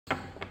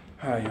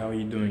Hi, how are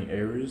you doing,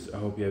 Aries? I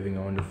hope you're having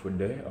a wonderful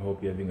day. I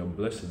hope you're having a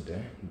blessed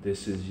day.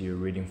 This is your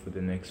reading for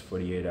the next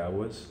 48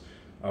 hours.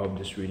 I hope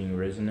this reading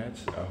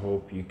resonates. I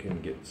hope you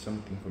can get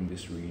something from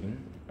this reading.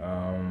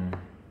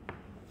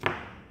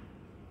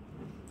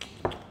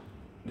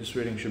 This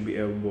reading should be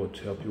able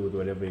to help you with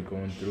whatever you're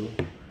going through,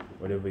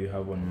 whatever you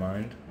have on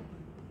mind.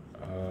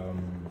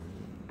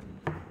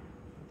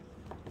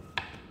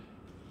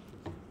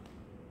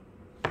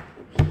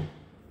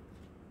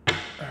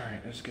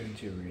 Alright, let's get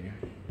into your reading.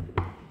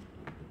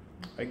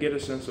 I get a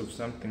sense of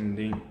something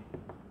didn't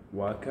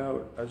work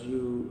out as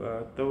you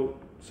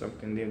thought.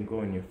 Something didn't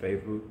go in your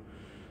favor.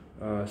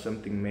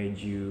 Something made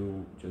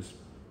you just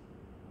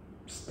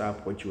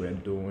stop what you were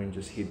doing,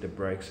 just hit the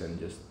brakes and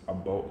just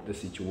abort the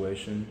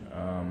situation.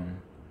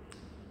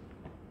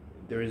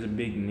 There is a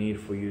big need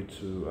for you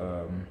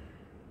to.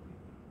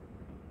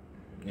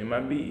 It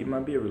might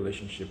be a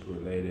relationship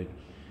related,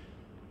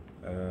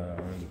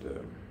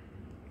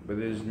 but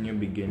there's new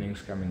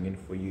beginnings coming in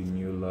for you,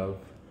 new love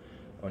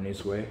on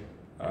its way.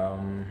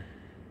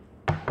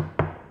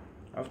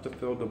 After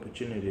failed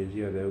opportunities,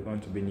 yeah, there are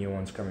going to be new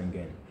ones coming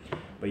in.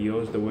 But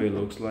yours, the way it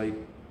looks like,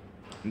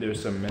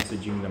 there's some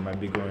messaging that might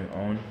be going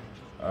on.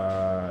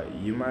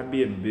 You might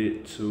be a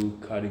bit too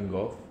cutting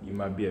off. You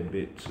might be a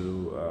bit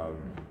too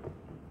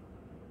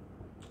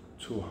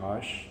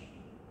harsh.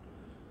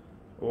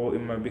 Or it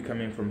might be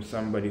coming from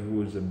somebody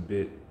who is a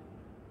bit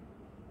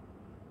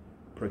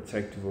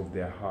protective of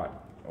their heart,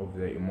 of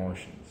their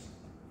emotions.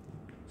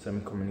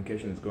 Some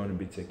communication is going to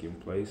be taking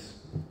place,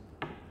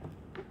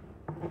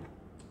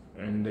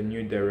 and the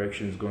new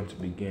direction is going to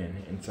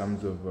begin in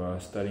terms of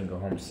starting a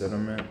home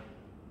settlement,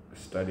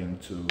 starting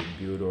to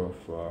build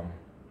off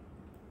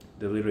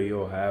the little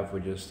you all have, or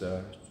just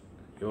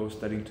you're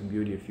starting to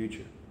build your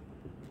future.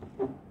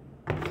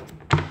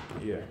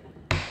 Yeah.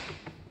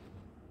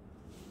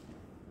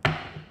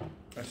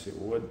 Let's see,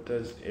 what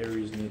does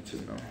Aries need to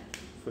know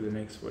for the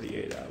next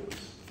 48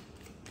 hours?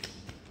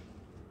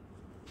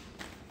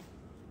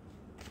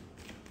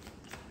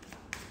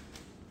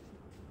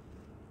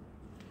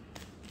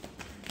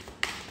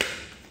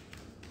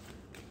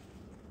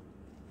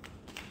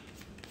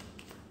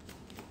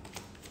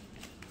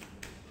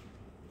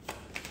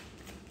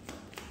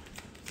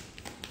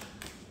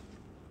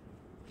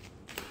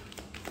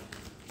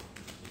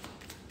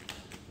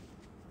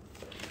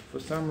 For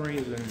some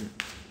reason,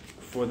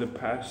 for the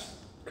past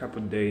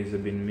couple days,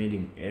 I've been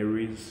meeting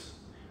Aries,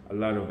 a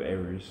lot of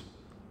Aries,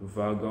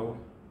 Virgo,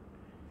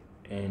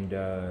 and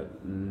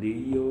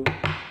Leo.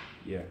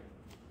 Yeah,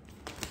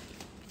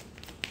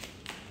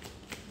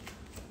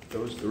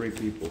 those three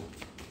people.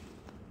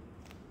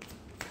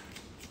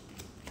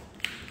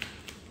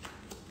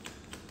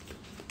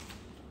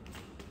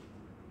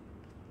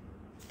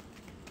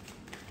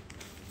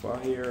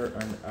 Fire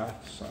and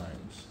earth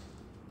signs.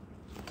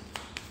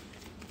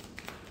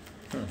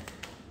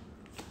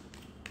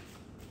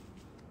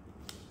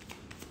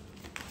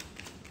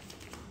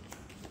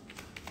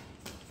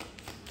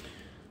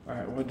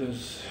 Alright, what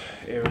does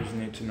Aries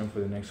need to know for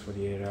the next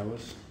 48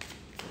 hours?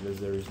 What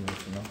does Aries need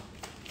to know?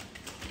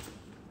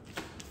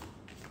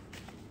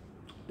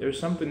 There's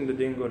something that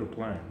didn't go to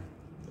plan,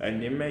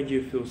 and it made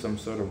you feel some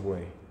sort of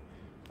way.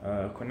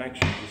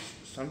 Connection,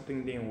 just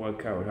something didn't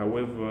work out.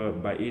 However,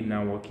 by it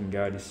not working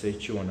out, it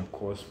set you on a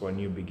course for a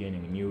new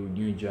beginning,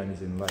 new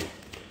journeys in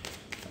life.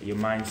 Your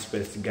mind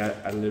space got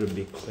a little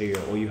bit clear,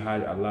 or you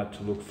had a lot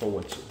to look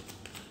forward to.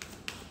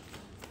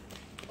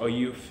 Or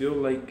you feel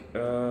like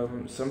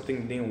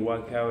something didn't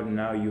work out,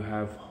 now you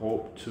have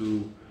hope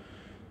to,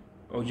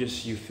 or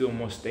just you feel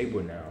more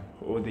stable now,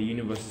 or the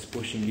universe is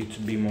pushing you to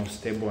be more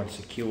stable and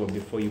secure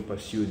before you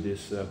pursue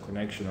this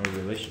connection or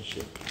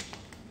relationship.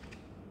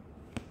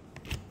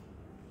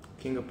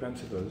 King of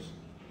Pentacles.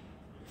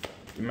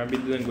 You might be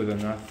dealing with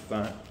an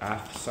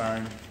earth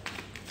sign,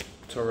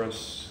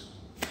 Taurus,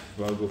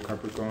 Virgo,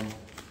 Capricorn.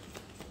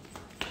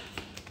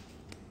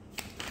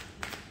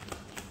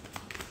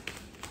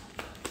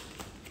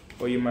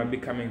 Or you might be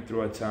coming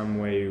through a time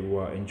where you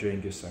are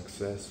enjoying your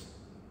success,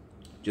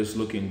 just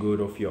looking good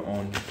off your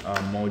own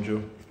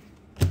mojo.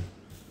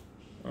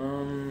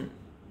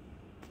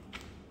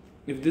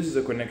 If this is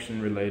a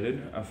connection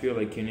related, I feel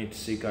like you need to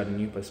seek out a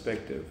new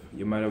perspective.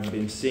 You might have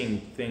been seeing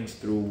things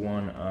through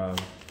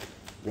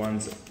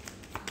one's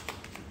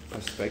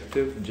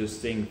perspective,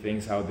 just seeing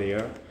things how they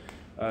are.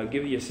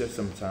 Give yourself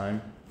some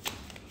time.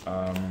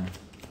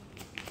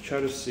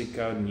 Try to seek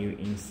out new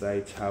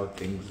insights, how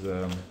things.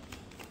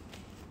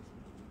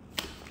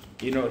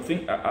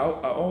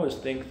 I always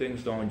think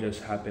things don't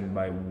just happen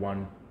by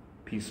one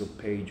piece of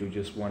page or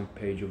just one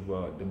page of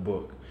the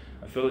book.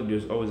 I feel like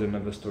there's always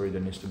another story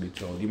that needs to be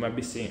told. You might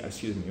be seeing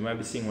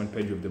one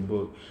page of the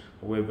book,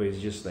 however, it's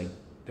just like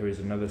there is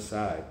another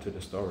side to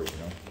the story, you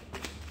know.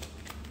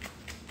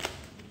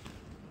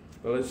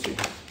 But let's see.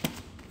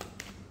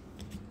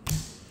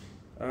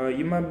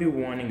 You might be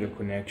wanting a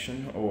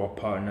connection or a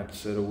partner to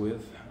settle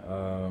with.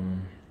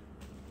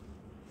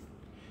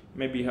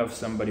 Maybe you have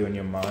somebody on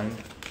your mind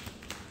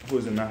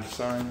who's an earth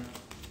sign,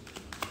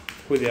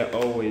 who they're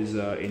always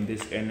in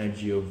this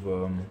energy of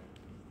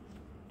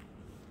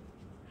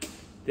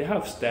They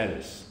have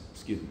status.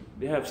 Excuse me.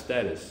 They have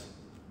status.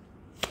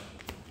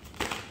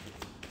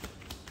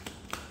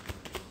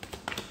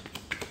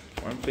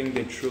 One thing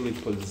they truly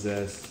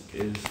possess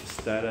is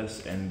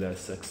status and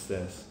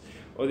success.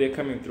 Or they're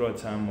coming through a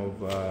time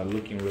of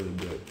looking really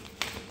good.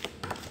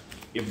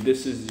 If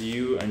this is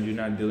you and you're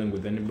not dealing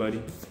with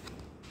anybody,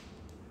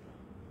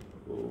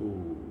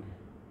 ooh.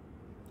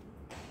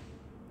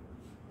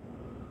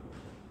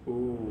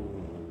 Ooh.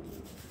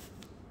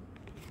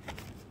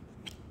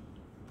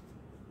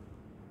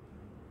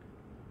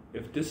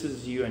 If this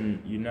is you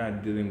and you're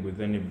not dealing with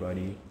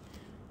anybody,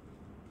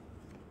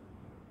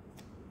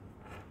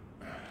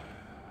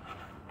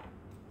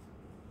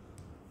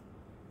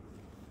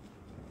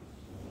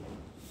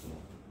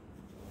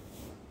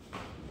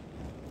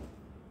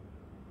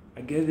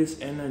 I get this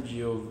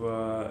energy of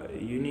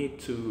you need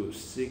to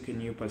seek a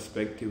new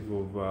perspective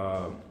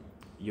of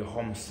your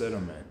home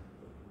settlement.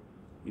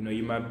 You know,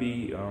 you might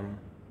be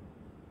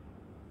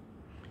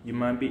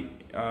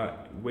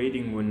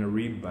waiting on a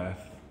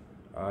rebirth,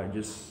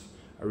 just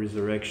a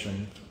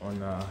resurrection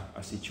on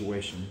a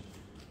situation.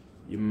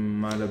 You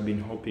might have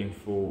been hoping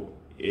for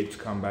it to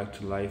come back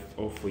to life,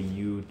 or for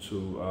you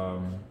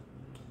to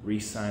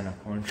re-sign a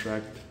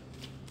contract.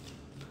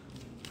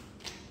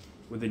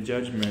 With the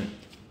Judgment,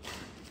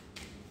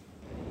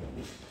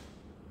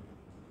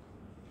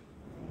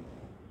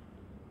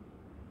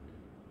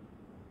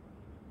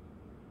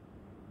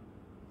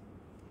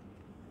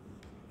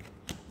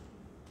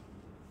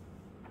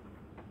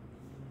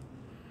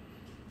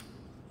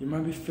 you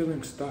might be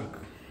feeling stuck.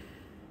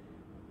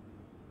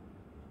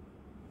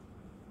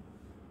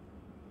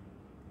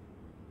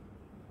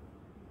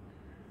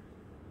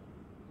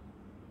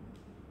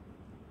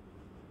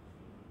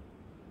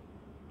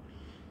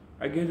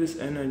 I get this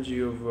energy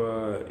of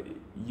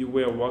you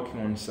were working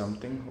on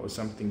something, or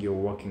something you're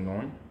working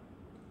on.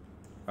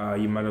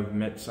 You might have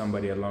met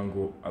somebody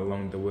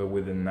along the way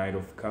with the Knight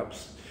of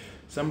Cups.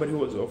 Somebody who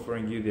was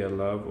offering you their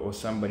love, or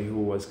somebody who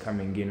was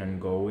coming in and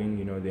going.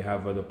 You know, they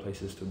have other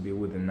places to be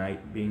with the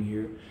Knight being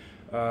here.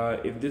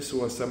 If this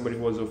was somebody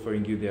who was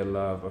offering you their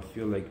love, I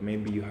feel like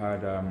maybe you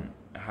had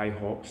high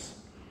hopes,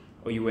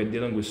 or you were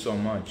dealing with so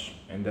much,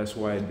 and that's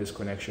why this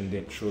connection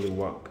didn't truly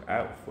work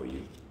out for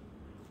you.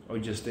 Or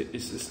just,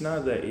 it's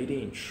not that it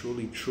didn't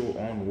truly true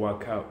on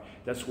work out.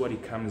 That's what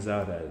it comes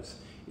out as.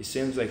 It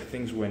seems like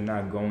things were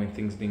not going,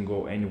 things didn't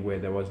go anywhere,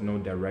 there was no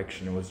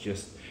direction. It was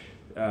just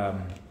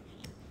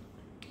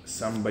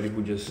somebody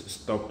who just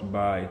stopped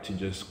by to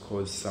just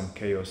cause some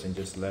chaos and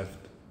just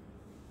left.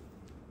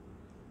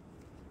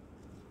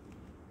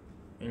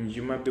 And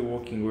you might be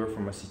walking away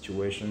from a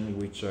situation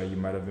which you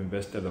might have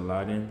invested a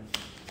lot in.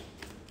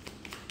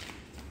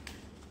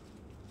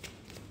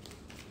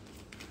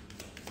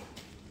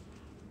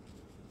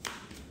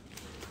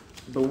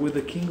 But with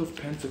the King of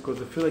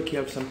Pentacles, I feel like you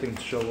have something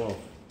to show off.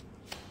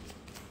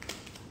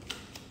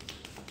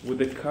 With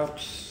the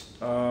Cups,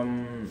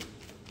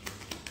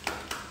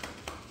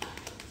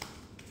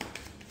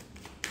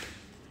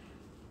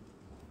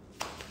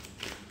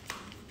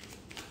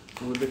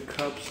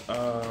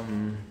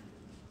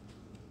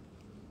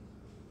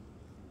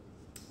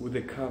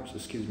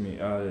 excuse me,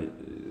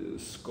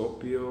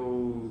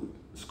 Scorpio,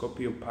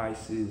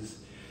 Pisces,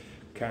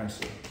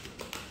 Cancer.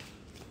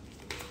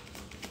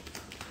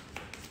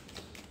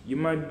 You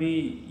might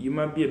be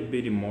a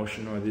bit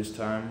emotional at this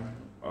time,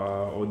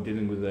 or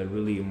dealing with a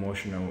really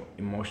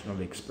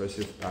emotionally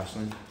expressive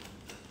person.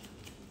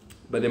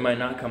 But they might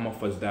not come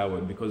off as that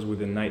way, because with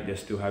the Knight they're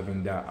still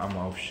having that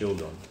armor of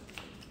shield on.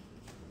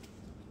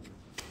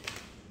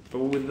 But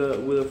with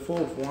the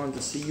Four of Wands,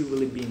 I see you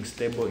really being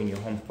stable in your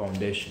home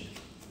foundation.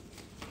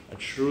 I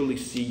truly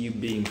see you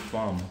being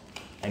firm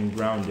and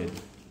grounded.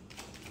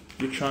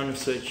 You're trying to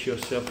set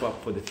yourself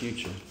up for the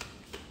future.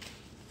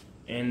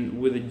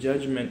 And with the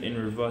Judgment in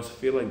reverse, I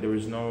feel like there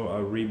is no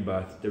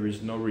rebirth, there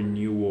is no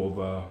renewal of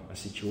a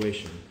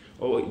situation.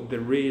 Or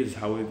there is,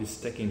 however, it's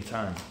taking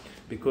time.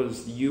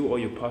 Because you or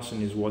your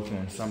person is working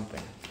on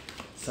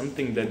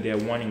something that they're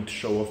wanting to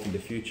show off in the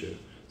future,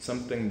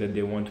 something that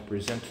they want to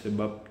present to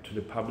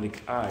the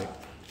public eye,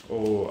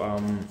 or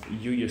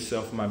you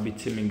yourself might be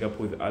teaming up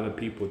with other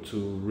people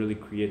to really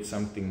create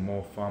something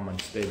more firm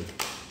and steady.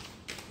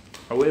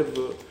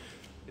 However,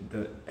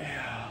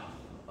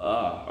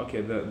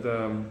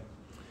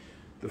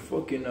 the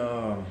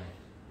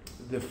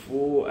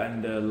Fool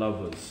and the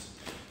Lovers.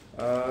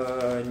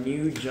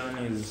 New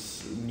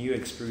journeys, new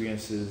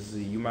experiences.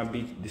 You might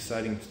be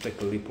deciding to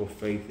take a leap of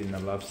faith in a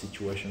love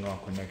situation or a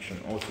connection,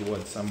 or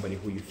towards somebody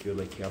who you feel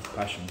like you have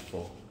passion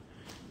for.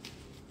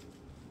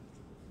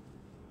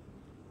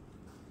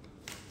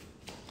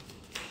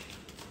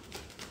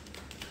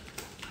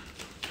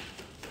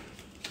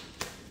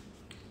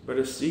 But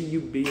I see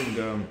you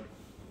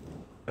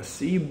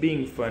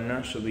being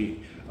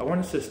financially, I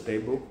want to say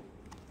stable.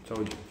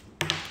 Told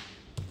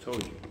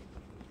you.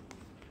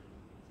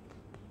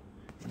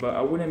 But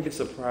I wouldn't be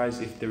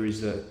surprised if there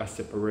is a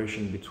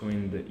separation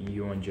between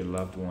you and your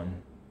loved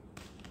one,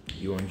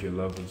 you and your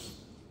lovers.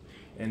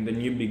 And the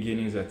new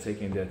beginnings are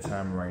taking their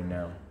time right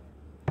now.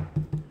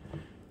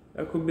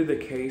 That could be the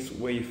case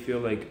where you feel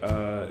like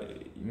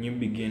new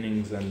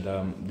beginnings and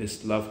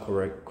this love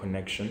correct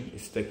connection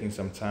is taking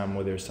some time,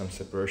 or there's some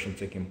separation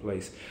taking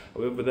place.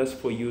 However, that's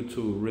for you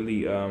to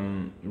really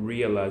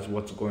realize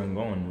what's going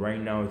on.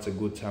 Right now, it's a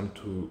good time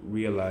to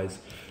realize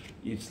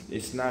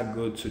it's not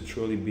good to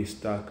truly be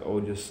stuck or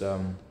just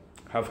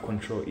have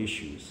control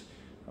issues.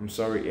 I'm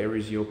sorry,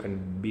 Aries, you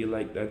can be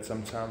like that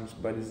sometimes,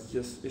 but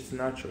it's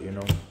natural, you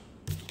know.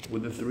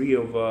 With the Three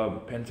of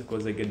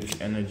Pentacles, I get this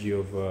energy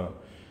of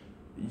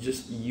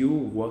just you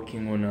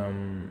working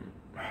on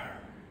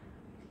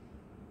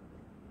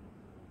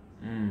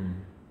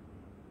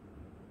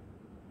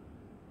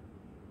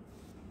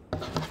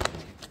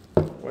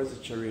why is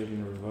the Chariot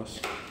in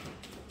reverse?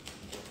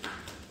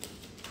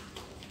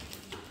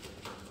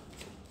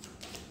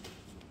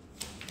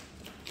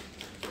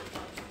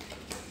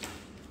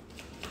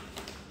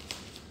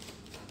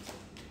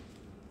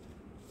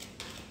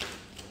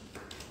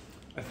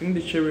 I think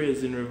the Chariot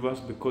is in reverse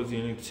because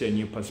you need to see a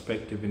new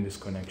perspective in this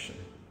connection.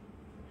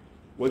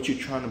 What you're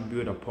trying to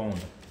build upon.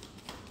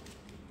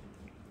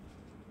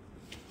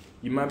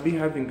 You might be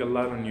having a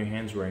lot on your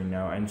hands right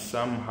now, and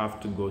some have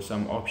to go,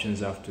 some options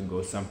have to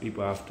go, some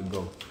people have to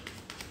go.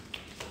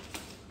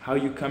 How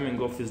you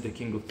coming off is the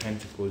King of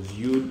Pentacles.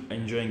 You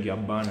enjoying your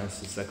abundance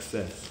and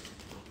success.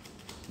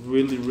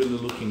 Really, really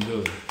looking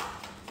good.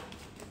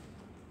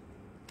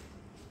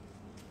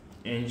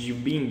 And you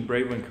being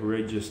brave and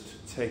courageous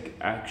to take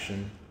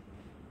action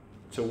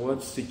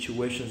towards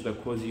situations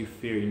that cause you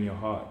fear in your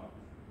heart.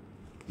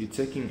 You're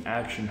taking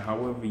action,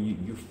 however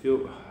you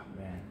feel,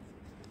 man,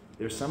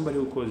 there's somebody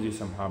who caused you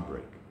some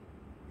heartbreak.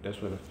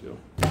 That's what I feel.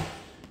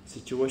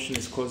 Situation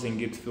is causing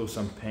you to feel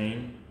some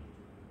pain.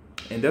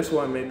 And that's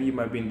why maybe you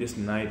might be in this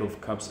Knight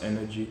of Cups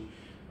energy,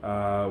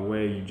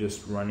 where you're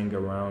just running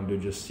around, you're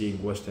just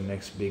seeing what's the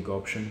next big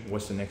option,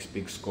 what's the next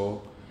big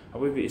score.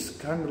 However, it's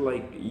kind of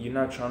like you're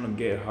not trying to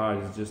get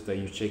hard, it's just that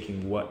you're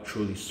checking what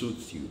truly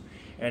suits you.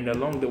 And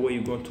along the way,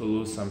 you're going to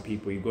lose some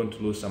people, you're going to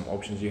lose some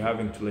options, you're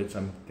having to let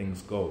some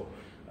things go,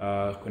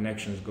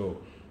 connections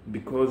go.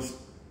 Because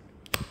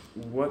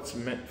what's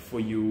meant for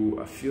you,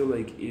 I feel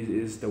like it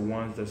is the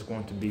ones that's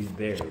going to be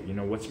there. You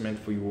know, what's meant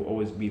for you will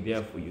always be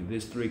there for you.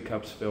 These Three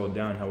Cups fell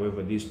down,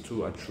 however, these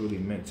two are truly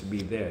meant to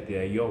be there. They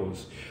are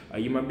yours.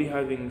 You might be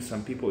having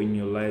some people in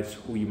your lives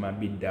who you might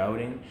be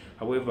doubting.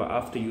 However,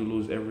 after you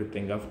lose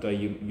everything, after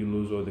you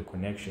lose all the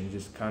connections,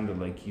 it's kind of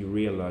like you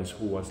realize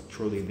who was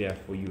truly there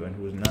for you and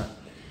who's not.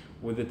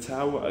 With the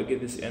Tower, I get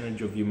this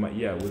energy of you might,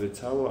 yeah, with the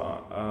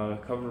Tower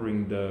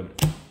covering the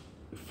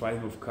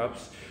Five of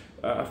Cups,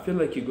 I feel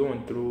like you're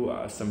going through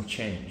some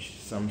change,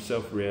 some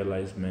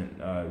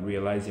self-realization,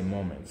 realizing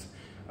moments.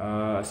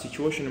 A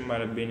situation you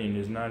might have been in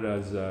is not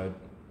as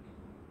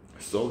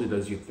solid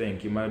as you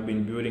think. You might have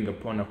been building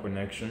upon a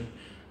connection,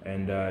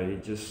 and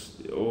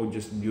just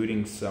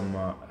building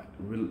some.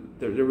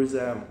 There is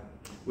a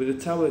with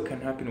the Tower, it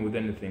can happen with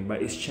anything,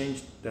 but it's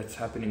change that's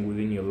happening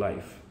within your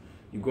life.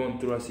 You're going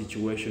through a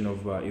situation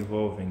of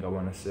evolving. I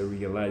want to say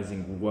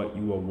realizing what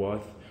you are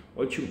worth,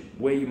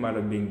 where you might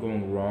have been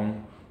going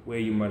wrong, where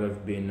you might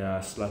have been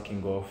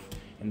slacking off,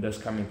 and that's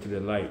coming to the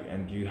light.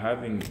 And you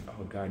having,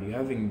 oh God, you're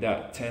having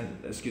that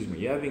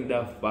you're having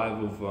that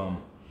Five of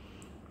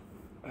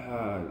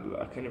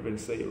I can't even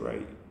say it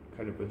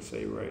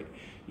right.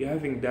 You're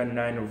having that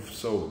Nine of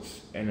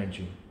Swords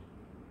energy,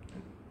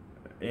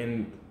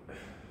 and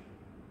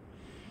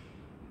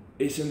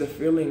it's in the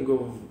feeling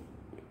of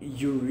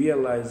you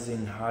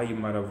realizing how you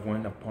might have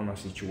went upon a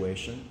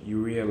situation. You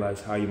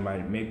realize how you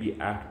might maybe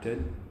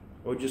acted,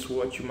 or just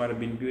what you might have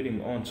been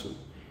building onto.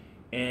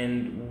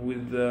 And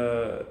with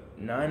the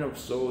Nine of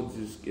Swords,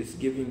 it's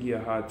giving you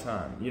a hard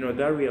time. You know,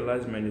 that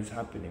realization is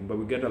happening, but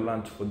we gotta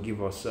learn to forgive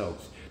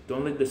ourselves.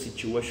 Don't let the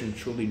situation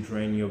truly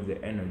drain you of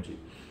the energy.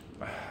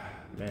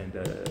 Man,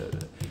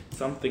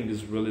 something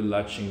is really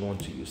latching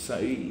onto you. So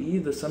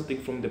either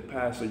something from the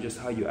past, or just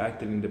how you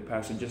acted in the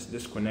past, or just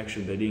this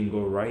connection that didn't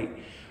go right.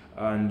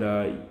 And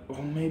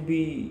or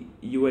maybe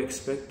you were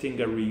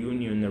expecting a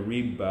reunion, a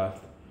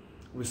rebirth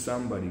with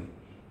somebody,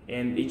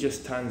 and it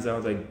just turns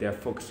out like they're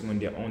focusing on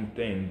their own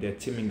thing. They're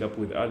teaming up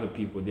with other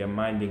people. They're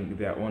minding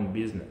their own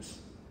business,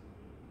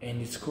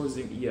 and it's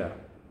causing, yeah.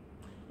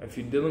 If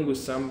you're dealing with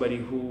somebody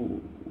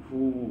who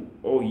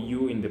owe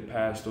you in the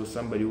past, or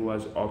somebody who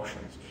has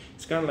options,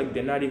 it's kind of like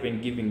they're not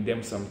even giving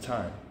them some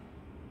time.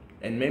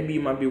 And maybe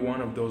you might be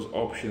one of those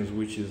options,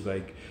 which is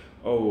like,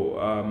 oh,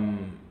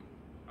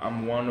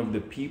 I'm one of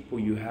the people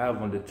you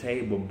have on the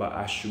table, but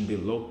I should be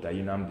looked at.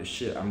 You know, I'm the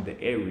shit. I'm the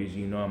Aries.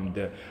 You know, I'm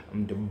the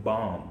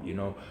bomb. You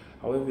know.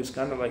 However, it's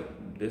kind of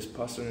like this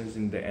person is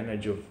in the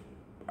energy of,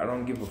 I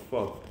don't give a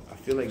fuck. I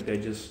feel like they're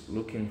just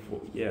looking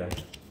for, yeah.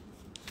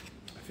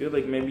 I feel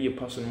like maybe a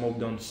person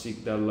moved on to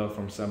seek that love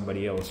from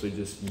somebody else, so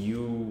just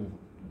you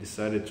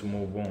decided to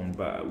move on.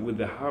 But with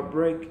the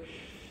heartbreak,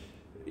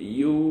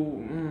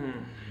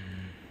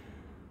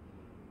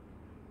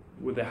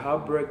 with the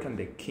heartbreak and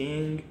the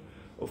King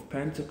of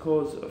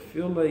Pentacles, I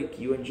feel like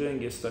you're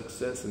enjoying your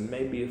success, and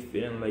maybe you're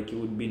feeling like it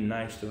would be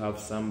nice to have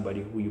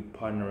somebody who you're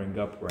partnering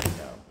up right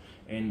now.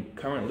 And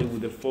currently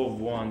with the Four of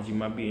Wands, you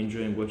might be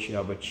enjoying what you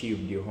have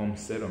achieved, your home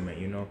settlement,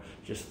 you know,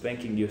 just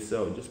thanking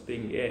yourself, just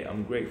thinking, yeah,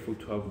 I'm grateful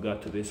to have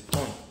got to this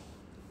point.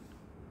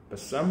 But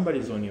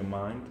somebody's on your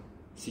mind,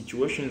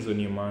 situations on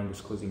your mind is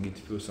causing you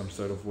to feel some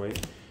sort of way.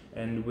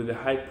 And with the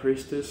High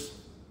Priestess,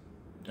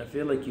 I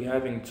feel like you're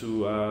having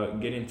to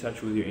get in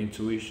touch with your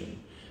intuition.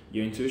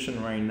 Your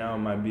intuition right now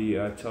might be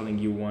telling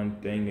you one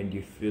thing and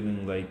you're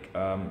feeling like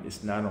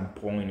it's not on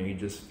point, or you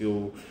just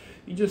feel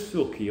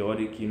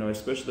chaotic, you know,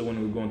 especially when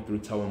we're going through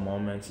tower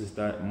moments. It's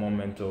that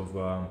moment of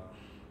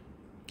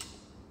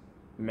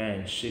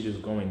man, shit is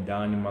going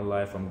down in my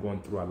life, I'm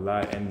going through a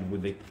lot. And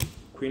with the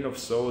Queen of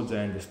Swords, I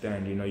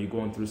understand, you know, you're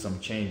going through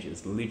some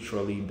changes.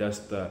 Literally, that's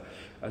the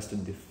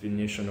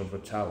definition of a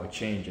tower,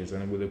 changes.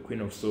 And with the Queen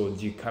of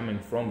Swords, you're coming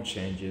from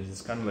changes.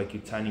 It's kind of like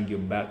you're turning your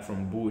back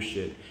from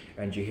bullshit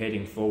and you're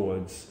heading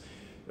forwards.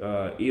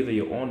 Either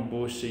your own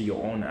bullshit,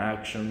 your own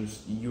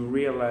actions, you're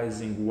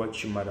realizing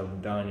what you might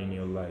have done in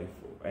your life.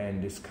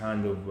 And it's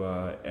kind of,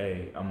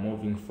 hey, I'm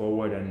moving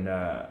forward, and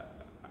I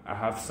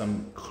have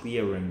some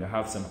clearing, I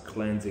have some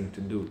cleansing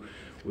to do.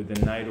 With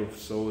the Knight of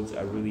Swords,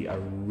 I really,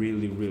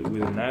 with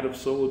the Knight of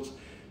Swords,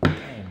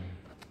 damn.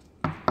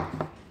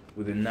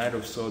 With the Knight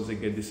of Swords, I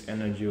get this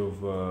energy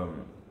of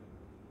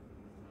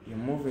you're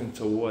moving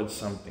towards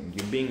something.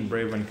 You're being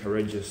brave and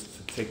courageous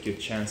to take your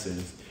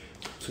chances,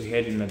 to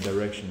head in a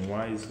direction.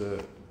 Why is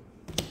that?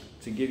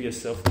 To give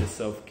yourself the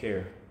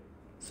self-care,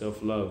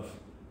 self-love,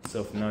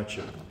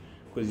 self-nurture.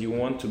 Because you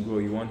want to grow,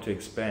 you want to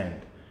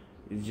expand.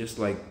 It's just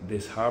like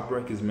this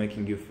heartbreak is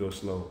making you feel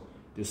slow.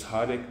 This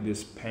heartache,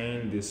 this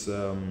pain, this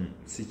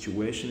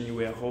situation you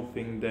were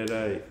hoping that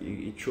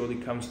it truly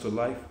comes to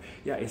life.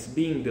 Yeah, it's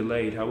being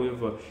delayed.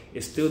 However,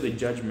 it's still the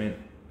judgment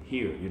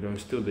here. You know,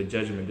 it's still the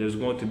judgment. There's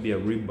going to be a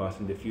rebirth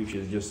in the future.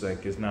 It's just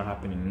like it's not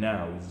happening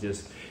now.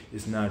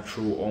 It's not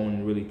true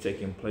on really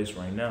taking place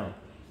right now.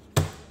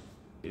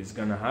 It's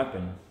gonna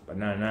happen, but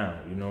not now.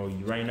 You know,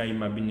 right now you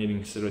might be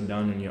needing to settle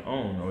down on your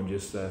own, or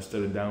just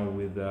settle down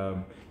with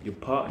your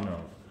partner.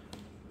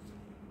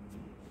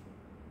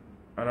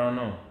 I don't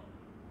know.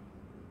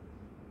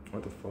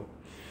 What the fuck?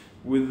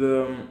 With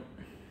the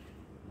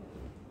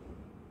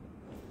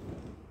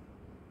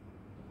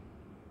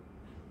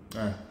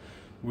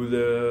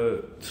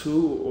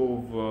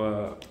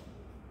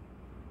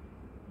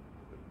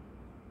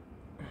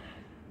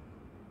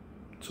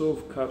Two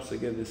of Cups, I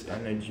get this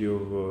energy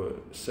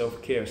of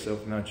self-care,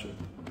 self-nurture.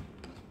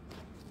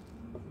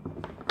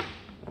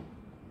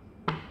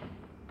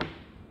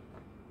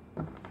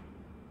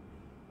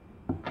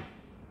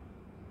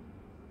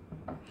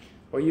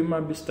 Or you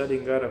might be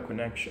studying out a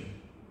connection.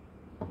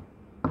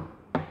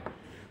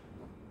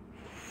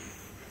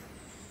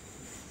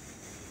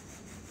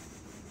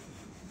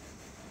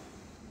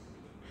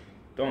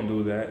 Don't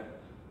do that.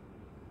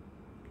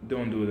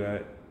 Don't do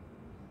that.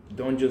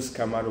 Don't just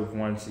come out of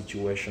one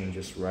situation and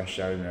just rush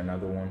out in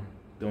another one.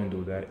 Don't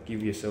do that.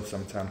 Give yourself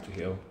some time to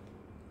heal.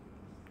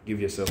 Give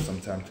yourself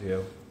some time to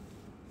heal.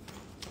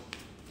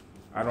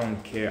 I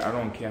don't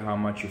care how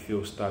much you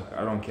feel stuck.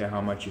 I don't care how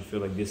much you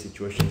feel like this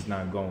situation is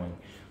not going.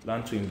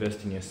 Learn to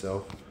invest in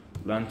yourself.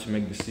 Learn to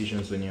make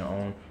decisions on your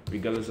own,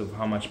 regardless of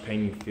how much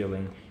pain you're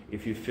feeling.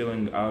 If you're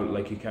feeling out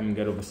like you're coming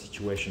out of a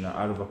situation or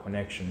out of a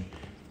connection,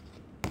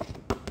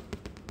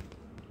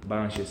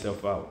 balance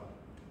yourself out.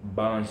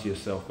 Balance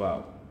yourself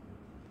out.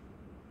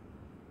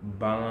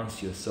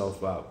 Balance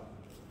yourself out.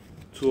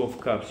 Two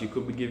of Cups, you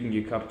could be giving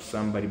your cup to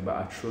somebody, but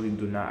I truly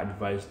do not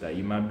advise that.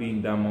 You might be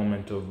in that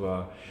moment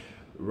of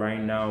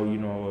right now, you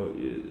know,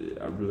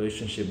 a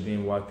relationship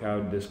didn't work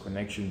out, this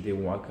connection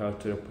didn't work out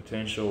to the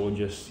potential, or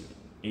just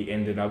it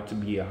ended up to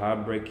be a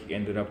heartbreak, it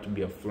ended up to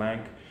be a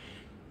flank,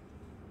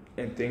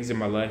 and things in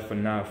my life are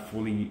not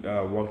fully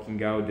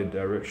working out. The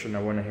direction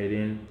I want to head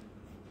in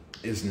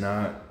is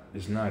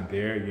not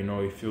there. You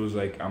know, it feels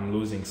like I'm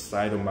losing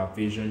sight of my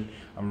vision.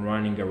 I'm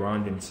running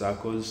around in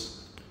circles.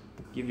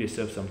 Give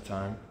yourself some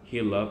time,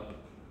 heal up.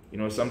 You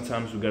know,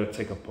 sometimes we gotta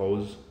take a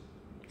pause.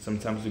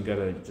 Sometimes you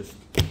gotta just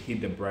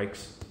hit the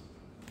brakes.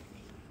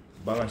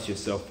 Balance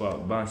yourself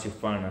out. Balance your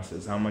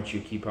finances. How much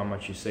you keep, how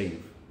much you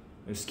save.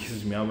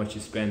 Excuse me, how much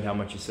you spend, how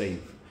much you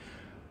save.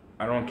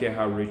 I don't care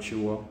how rich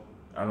you are.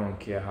 I don't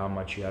care how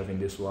much you have in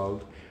this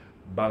world.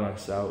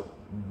 Balance out.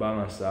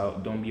 Balance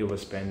out. Don't be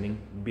overspending.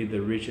 Be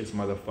the richest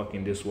motherfucker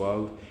in this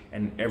world,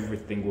 and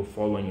everything will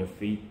fall on your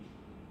feet.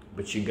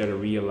 But you gotta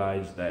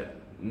realize that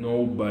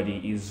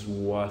nobody is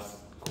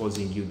worth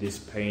causing you this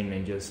pain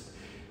and just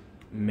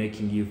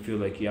making you feel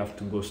like you have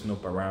to go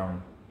snoop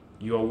around.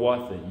 You're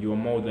worth it. You're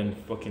more than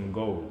fucking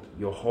gold.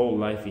 Your whole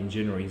life in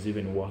general is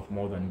even worth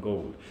more than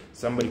gold.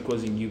 Somebody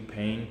causing you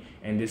pain,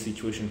 and this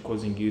situation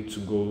causing you to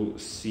go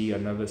see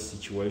another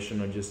situation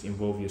or just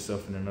involve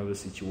yourself in another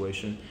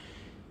situation,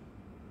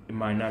 it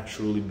might not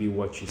truly be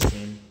what you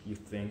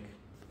think.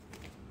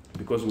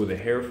 Because with the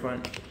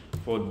Hierophant,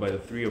 followed by the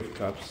Three of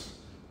Cups,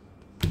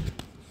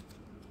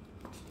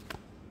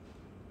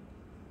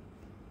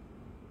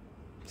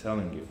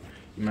 telling you,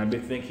 You might be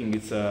thinking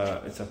it's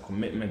a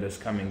commitment that's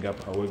coming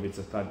up. However, it's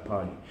a third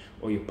party,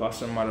 or your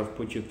person might have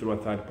put you through a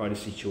third party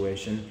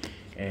situation,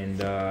 and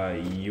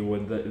you were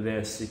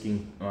there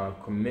seeking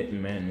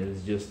commitment.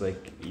 It's just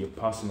like your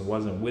person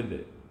wasn't with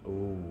it.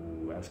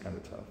 Ooh, that's kind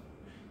of tough.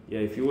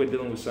 Yeah, if you were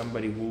dealing with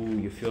somebody who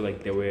you feel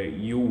like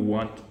I'm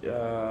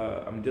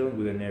dealing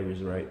with an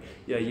Aries, right?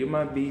 Yeah, you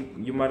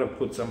might have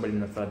put somebody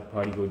in a third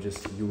party, or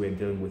just you were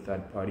dealing with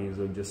third parties,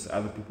 or just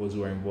other people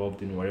who are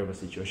involved in whatever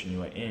situation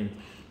you are in,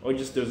 or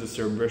just there's a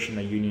celebration,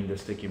 a union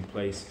that's taking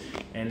place.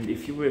 And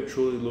if you were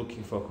truly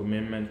looking for a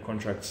commitment,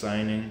 contract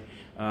signing,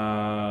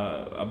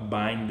 a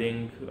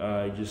binding,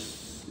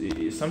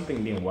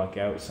 something didn't work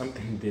out,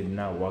 something did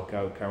not work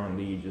out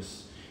currently,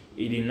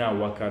 it did not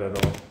work out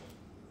at all.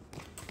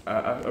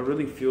 I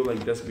really feel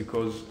like that's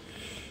because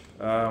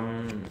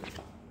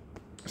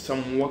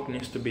some work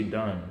needs to be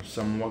done.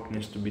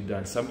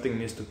 Something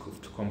needs to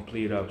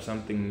complete up.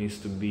 Something needs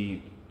to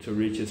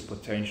reach its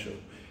potential,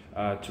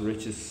 to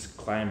reach its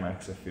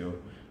climax. I feel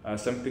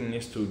something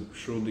needs to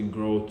truly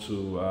grow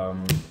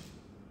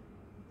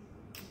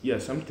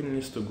something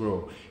needs to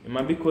grow. It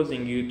might be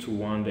causing you to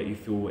wonder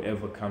if it will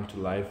ever come to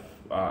life,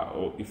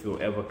 or if it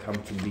will ever come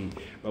to be.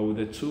 But with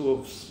the two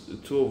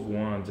of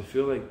wands, I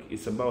feel like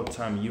it's about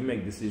time you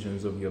make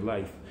decisions of your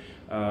life,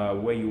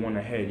 where you want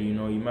to head. You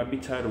might be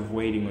tired of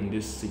waiting on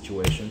this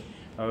situation.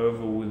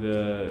 However, with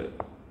the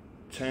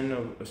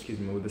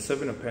with the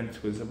Seven of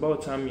Pentacles, it's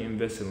about time you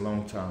invest in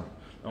long-term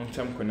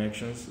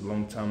connections,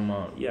 long-term.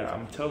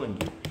 I'm telling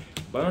you,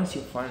 balance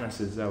your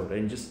finances out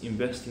and just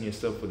invest in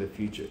yourself for the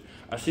future.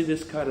 I see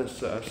this card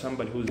as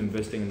somebody who's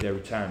investing in their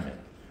retirement.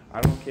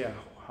 I don't care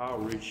how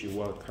rich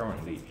you are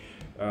currently.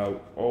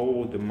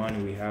 All the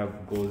money we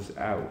have goes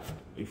out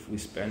if we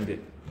spend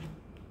it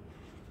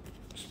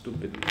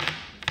stupidly.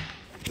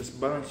 Just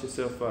balance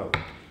yourself out.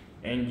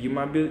 And you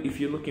might be, if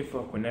you're looking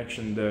for a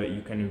connection that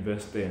you can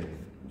invest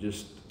in,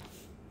 just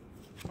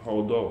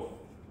hold off.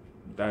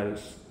 That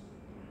is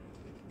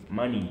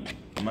money.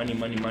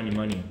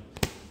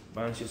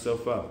 Balance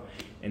yourself out.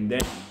 And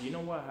then, you know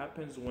what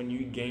happens when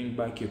you gain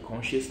back your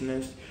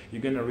consciousness?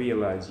 You're going to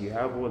realize you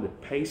have all the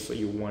peso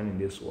you want in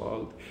this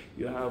world.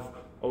 You have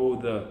all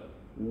the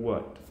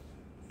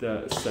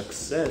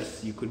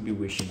success you could be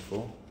wishing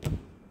for.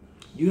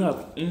 You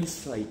have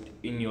insight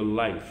in your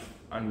life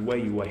and where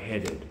you are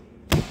headed.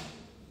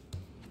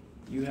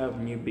 You have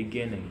new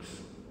beginnings.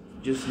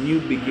 Just new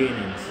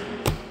beginnings.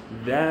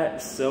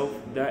 That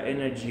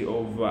energy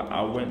of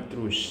I went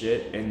through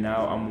shit and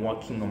now I'm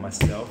working on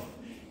myself.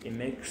 It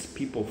makes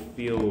people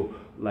feel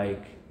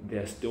like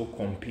they're still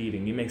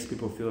competing. It makes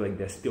people feel like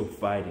they're still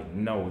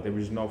fighting. No, there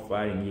is no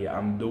fighting here.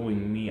 I'm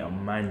doing me.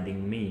 I'm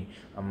minding me.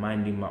 I'm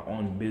minding my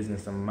own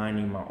business. I'm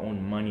minding my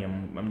own money.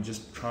 I'm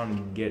just trying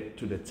to get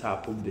to the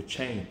top of the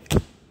chain.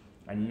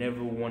 I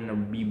never want to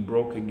be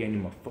broke again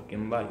in my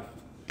fucking life.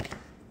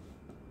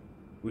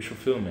 Wish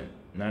fulfillment.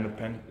 Nine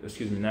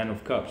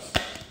of Cups.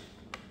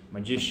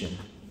 Magician.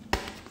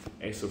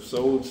 Ace of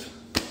Swords.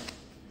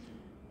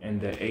 And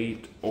the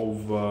Eight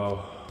of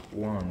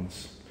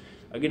Wands.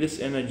 I get this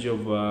energy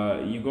of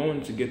you're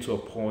going to get to a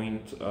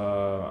point.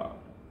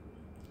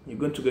 You're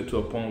going to get to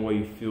a point where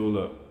you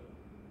feel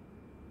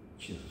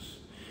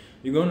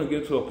You're going to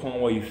get to a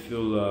point where you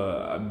feel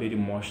a bit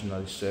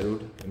emotionally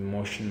settled,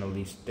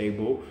 emotionally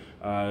stable.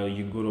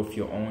 You're good off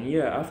your own.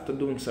 After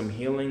doing some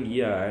healing,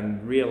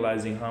 and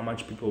realizing how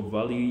much people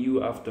value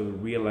you, after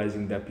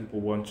realizing that people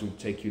want to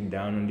take you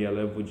down on their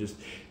level, just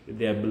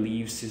their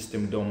belief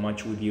system don't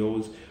match with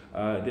yours.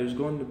 There's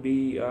going to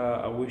be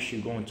a wish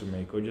you're going to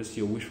make, or just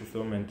your wish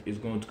fulfillment is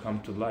going to come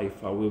to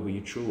life. However,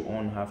 you truly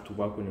have to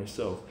work on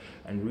yourself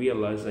and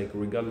realize, like,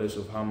 regardless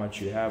of how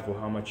much you have or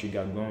how much you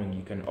got going,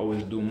 you can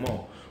always do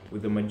more.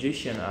 With the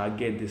Magician, I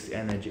get this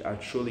energy. I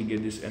truly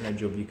get this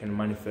energy of you can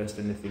manifest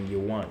anything you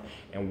want.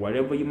 And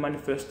whatever you're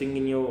manifesting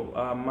in your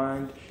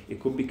mind, it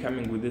could be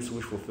coming with this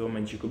wish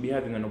fulfillment. You could be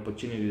having an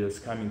opportunity that's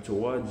coming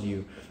towards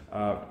you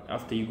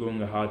after you're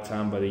going a hard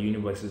time, but the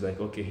universe is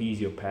like, okay,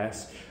 here's your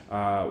pass.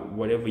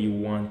 Whatever you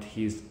want,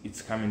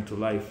 it's coming to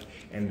life.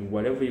 And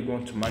whatever you're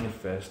going to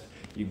manifest,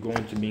 you're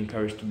going to be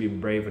encouraged to be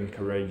brave and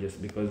courageous,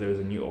 because there's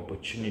a new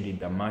opportunity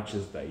that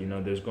matches that.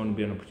 There's going to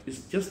be an opportunity.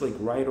 It's just like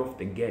right off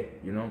the gate.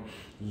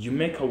 You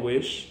make a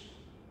wish,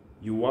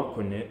 you work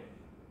on it,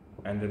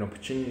 and an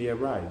opportunity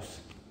arrives.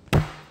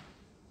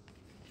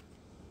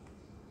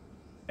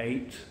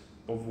 Eight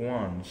of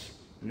Wands.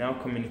 Now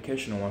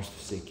communication wants to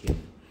seek in.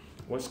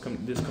 What's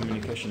this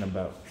communication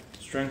about?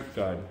 Strength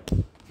card.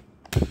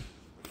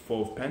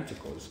 Four of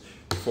Pentacles.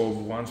 Four of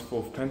Wands, Four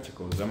of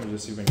Pentacles. I'm going to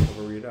just even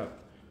cover it up.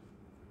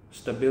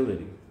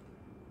 Stability.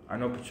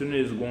 An opportunity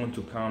is going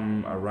to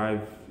come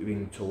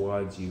arriving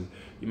towards you.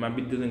 You might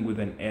be dealing with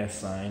an air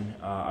sign.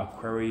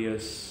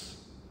 Aquarius.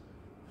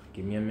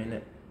 Give me a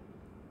minute.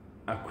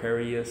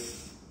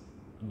 Aquarius,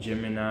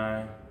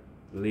 Gemini,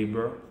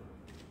 Libra.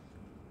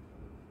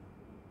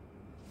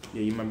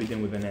 You might be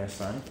dealing with an air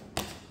sign.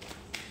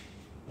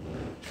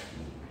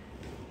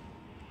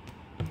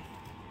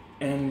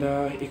 And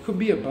it could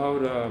be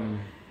about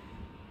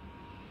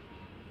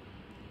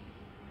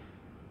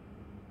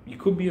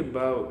could be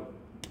about,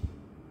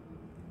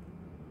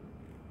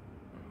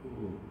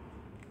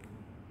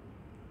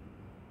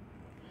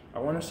 I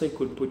want to say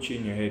could put you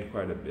in your head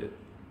quite a bit.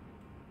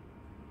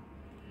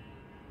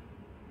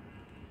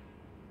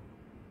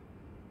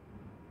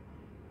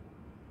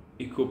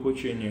 It could put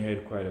you in your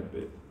head quite a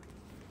bit.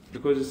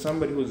 Because it's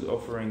somebody who's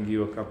offering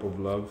you a cup of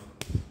love,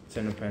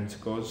 Ten of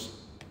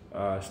Pentacles,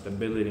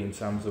 stability in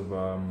terms of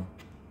a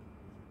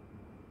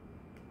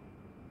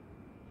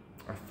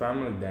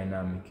family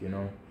dynamic, you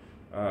know.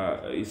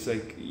 It's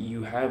like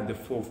you have the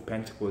Four of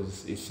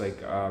Pentacles. It's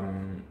like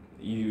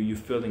you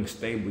feeling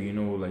stable, you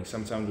know. Like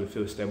sometimes we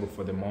feel stable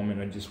for the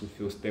moment, or just we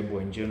feel stable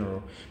in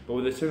general. But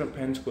with the Ten of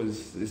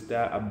Pentacles, is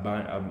that how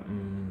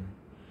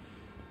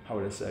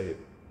would I say it?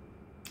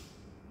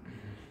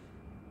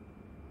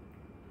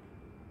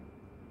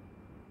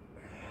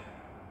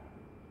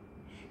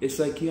 It's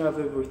like you have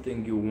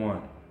everything you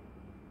want.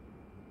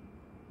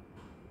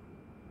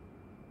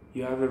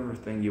 You have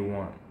everything you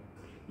want.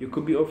 You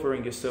could be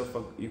offering yourself,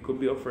 you could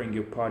be offering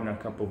your partner a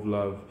cup of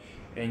love,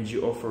 and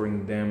you're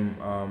offering them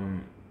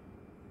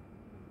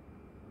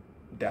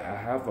that I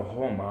have a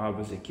home, I have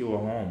a secure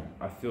home.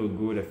 I feel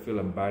good, I feel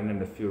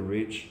abundant, I feel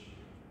rich,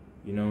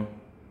 you know.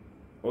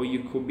 Or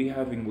you could be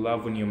having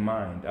love on your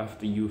mind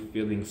after you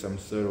feeling some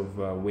sort of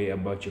way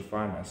about your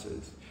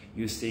finances.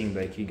 You seeing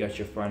like you got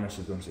your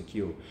finances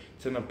unsecure.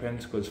 Ten of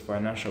Pentacles,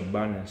 financial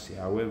abundance.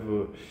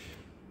 However,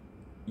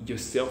 your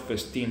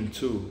self-esteem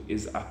too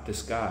is up the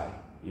sky.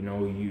 You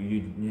know,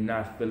 you're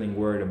not feeling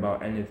worried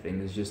about anything.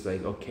 It's just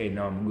like, okay,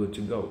 now I'm good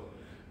to go.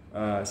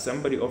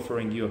 Somebody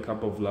offering you a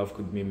cup of love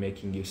could be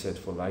making you set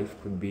for life.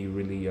 Could be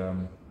really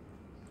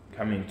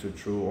coming to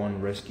true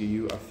on rescue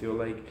you. I feel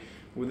like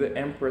with the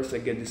Empress, I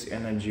get this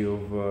energy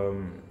of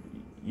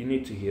you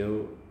need to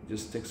heal.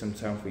 Just take some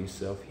time for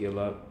yourself, heal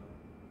up,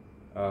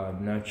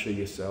 nurture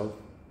yourself,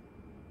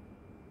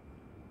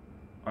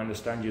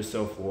 understand your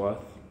self-worth,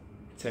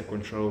 take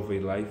control of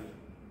your life.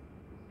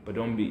 But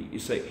don't be,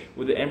 it's like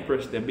with the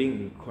Empress,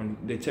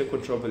 they take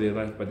control of their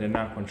life, but they're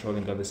not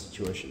controlling other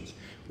situations.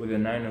 With the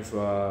Nine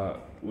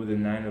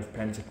of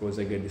Pentacles,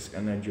 I get this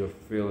energy of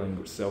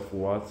feeling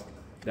self-worth,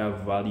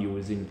 that value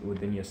is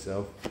within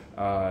yourself,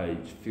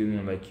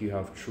 feeling like you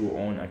have true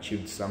own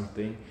achieved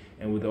something.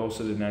 And with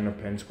also the Nine of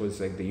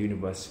Pentacles, like the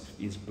universe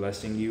is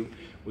blessing you.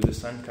 With the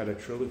Sun card, I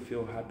truly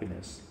feel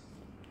happiness.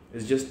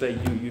 It's just that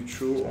you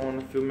true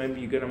on feel maybe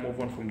you gotta move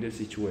on from this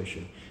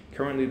situation.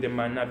 Currently, there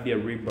might not be a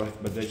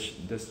rebirth, but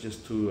that's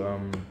just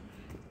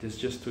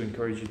to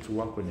encourage you to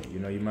work on it. You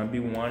know, you might be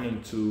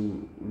wanting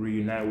to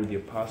reunite with your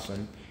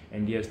person,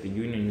 and yes, the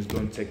union is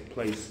going to take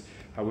place.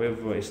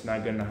 However, it's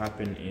not going to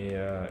happen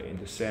in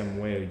the same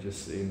way,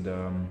 just in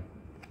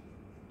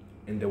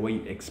the way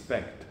you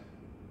expect.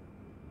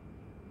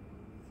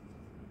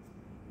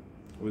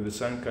 With the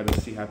Sun card, I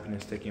see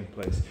happiness taking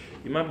place.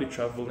 You might be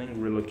traveling,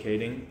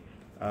 relocating.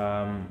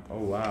 Oh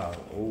wow!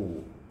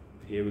 Oh,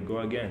 here we go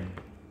again.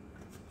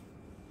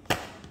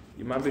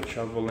 You might be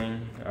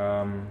traveling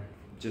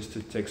just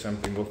to take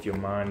something off your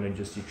mind, and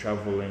just you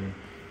traveling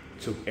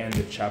to end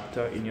a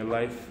chapter in your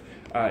life.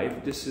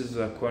 If this is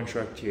a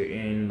contract you're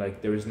in,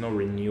 like there is no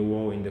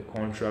renewal in the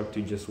contract,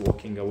 you're just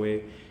walking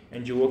away,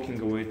 and you're walking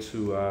away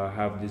to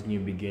have these new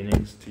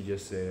beginnings, to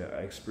just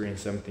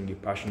experience something you're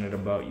passionate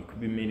about. You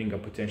could be meeting a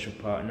potential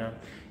partner,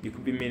 you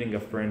could be meeting a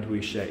friend who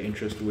you share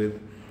interest with.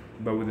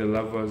 But with the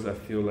Lovers, I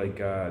feel like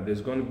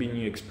there's going to be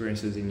new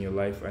experiences in your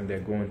life, and they're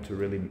going to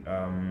really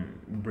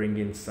bring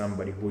in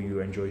somebody who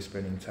you enjoy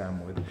spending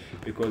time with.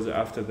 Because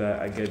after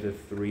that, I get the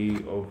Three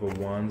of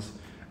Wands,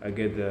 I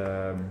get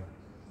the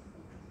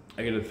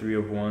Three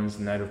of Wands,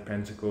 Knight of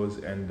Pentacles,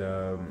 and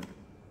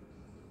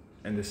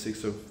the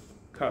Six of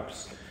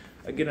Cups.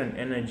 I get an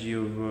energy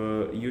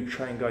of you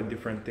trying out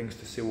different things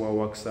to see what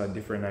works out,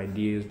 different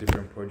ideas,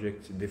 different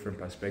projects, different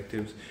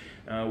perspectives.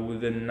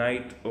 With the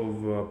Knight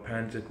of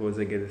Pentacles,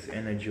 I get this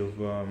energy of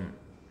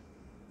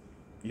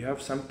you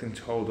have something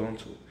to hold on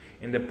to.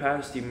 In the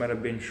past, you might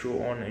have been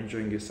true on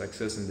enjoying your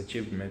success and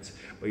achievements,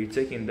 but you're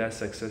taking that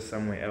success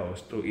somewhere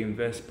else to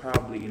invest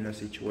probably in a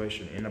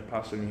situation, in a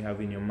person you have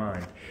in your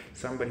mind.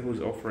 Somebody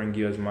who's offering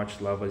you as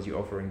much love as you're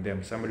offering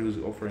them. Somebody who's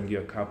offering you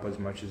a cup as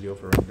much as you're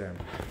offering them.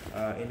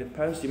 In the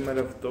past, you might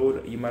have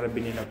thought, you might have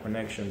been in a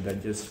connection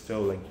that just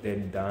felt like they're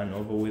done,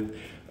 over with.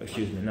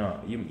 Excuse me, no.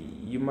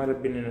 You might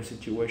have been in a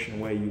situation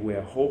where you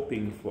were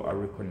hoping for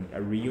a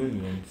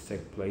reunion to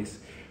take place.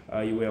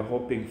 You were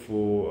hoping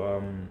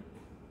for...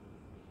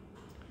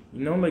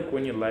 you know, like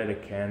when you light a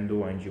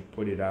candle and you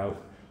put it out,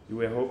 you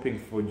were hoping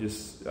for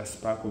just a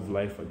spark of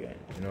life again,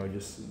 you know,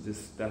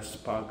 just that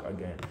spark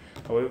again.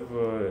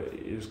 However,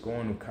 it's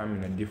going to come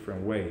in a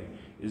different way.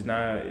 It's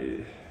not,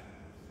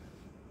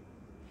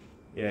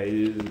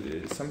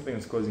 it's something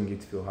that's causing you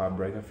to feel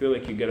heartbreak. I feel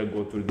like you gotta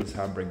go through this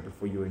heartbreak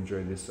before you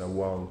enjoy this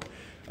world.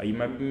 You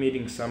might be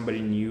meeting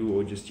somebody new,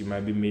 or just you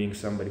might be meeting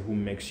somebody who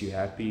makes you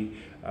happy,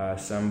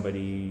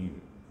 somebody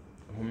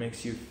who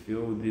makes you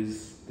feel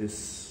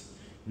this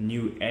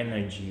new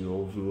energy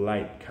of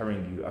light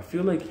carrying you. I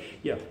feel like,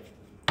 yeah,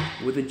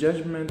 With the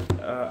judgment,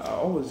 I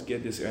always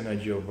get this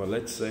energy of,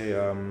 let's say,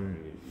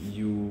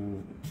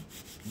 you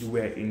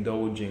were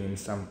indulging in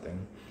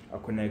something, a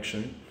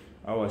connection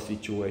or a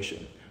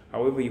situation.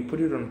 However, you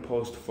put it on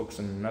pause to focus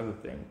on another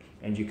thing,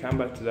 and you come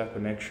back to that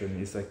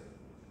connection. It's like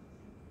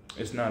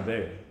it's not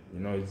there.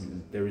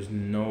 There is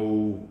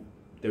no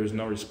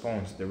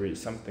response. There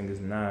is something is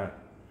not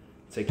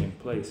taking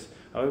place.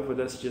 However,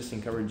 that's just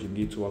encouraging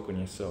you to work on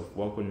yourself,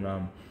 work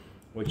on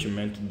what you're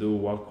meant to do,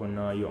 work on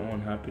your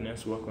own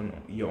happiness, work on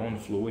your own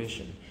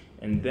fruition.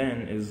 And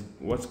then is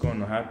what's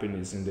going to happen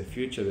is in the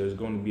future there's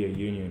going to be a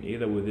union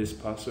either with this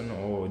person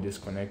or this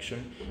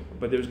connection,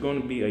 but there's going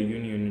to be a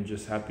union and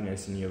just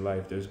happiness in your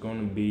life. There's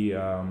going to be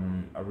a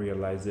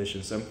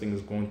realization, something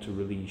is going to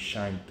really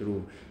shine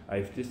through.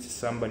 If this is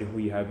somebody who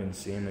you haven't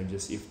seen, or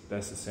just if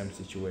that's the same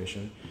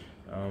situation,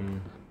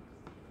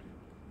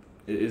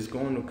 it's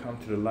going to come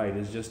to the light.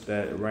 It's just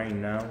that right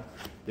now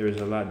there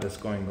is a lot that's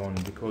going on,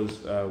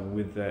 because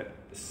with that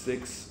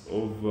six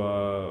of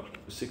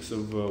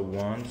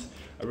wands,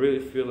 I really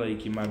feel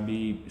like you might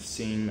be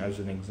seen as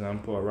an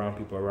example around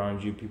people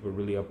around you, people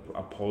really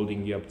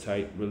upholding you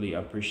uptight, really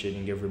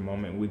appreciating every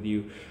moment with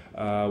you.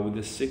 With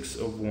the six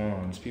of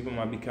wands, people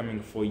might be coming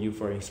for you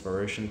for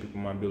inspiration.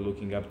 People might be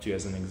looking up to you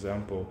as an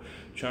example,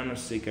 trying to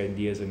seek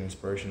ideas and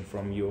inspiration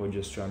from you, or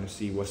just trying to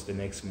see what's the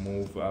next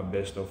move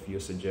based off your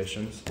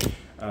suggestions.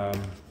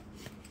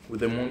 With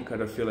the moon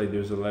card, I feel like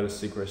there's a lot of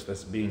secrets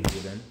that's being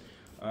hidden.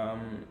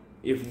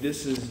 If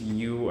this is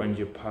you and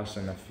your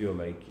person, I feel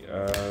like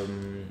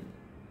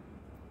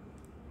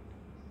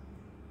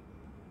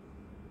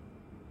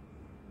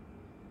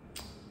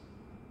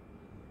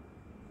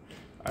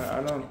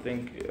I don't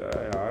think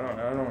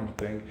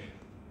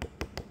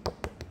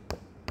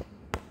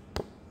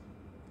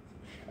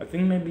I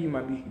think maybe you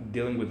might be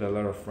dealing with a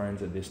lot of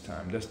friends at this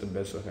time. That's the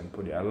best I can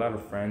put it. A lot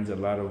of friends, a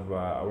lot of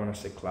I want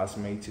to say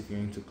classmates if you're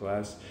into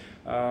class,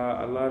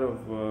 a lot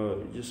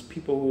of just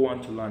people who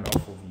want to learn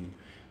off of you.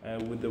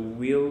 With the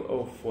wheel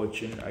of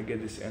fortune, I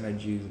get this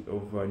energy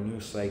of new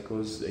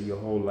cycles. Your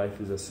whole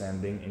life is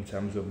ascending in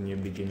terms of new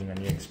beginning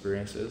and new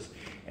experiences.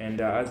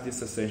 And as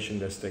this ascension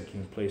that's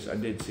taking place, I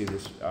did see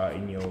this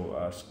in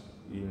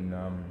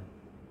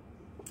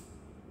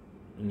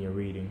your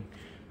reading.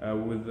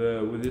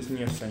 With this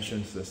new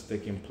ascensions that's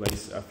taking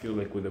place, I feel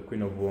like with the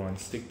Queen of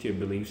Wands, stick to your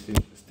beliefs,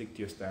 stick to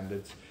your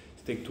standards,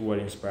 stick to what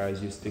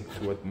inspires you, stick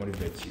to what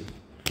motivates you.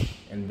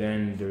 And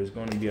then there's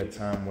going to be a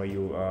time where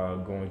you are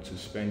going to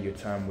spend your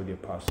time with your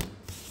person.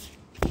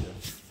 Yeah.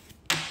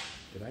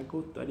 Did I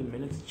go 30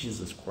 minutes?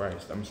 Jesus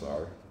Christ, I'm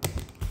sorry.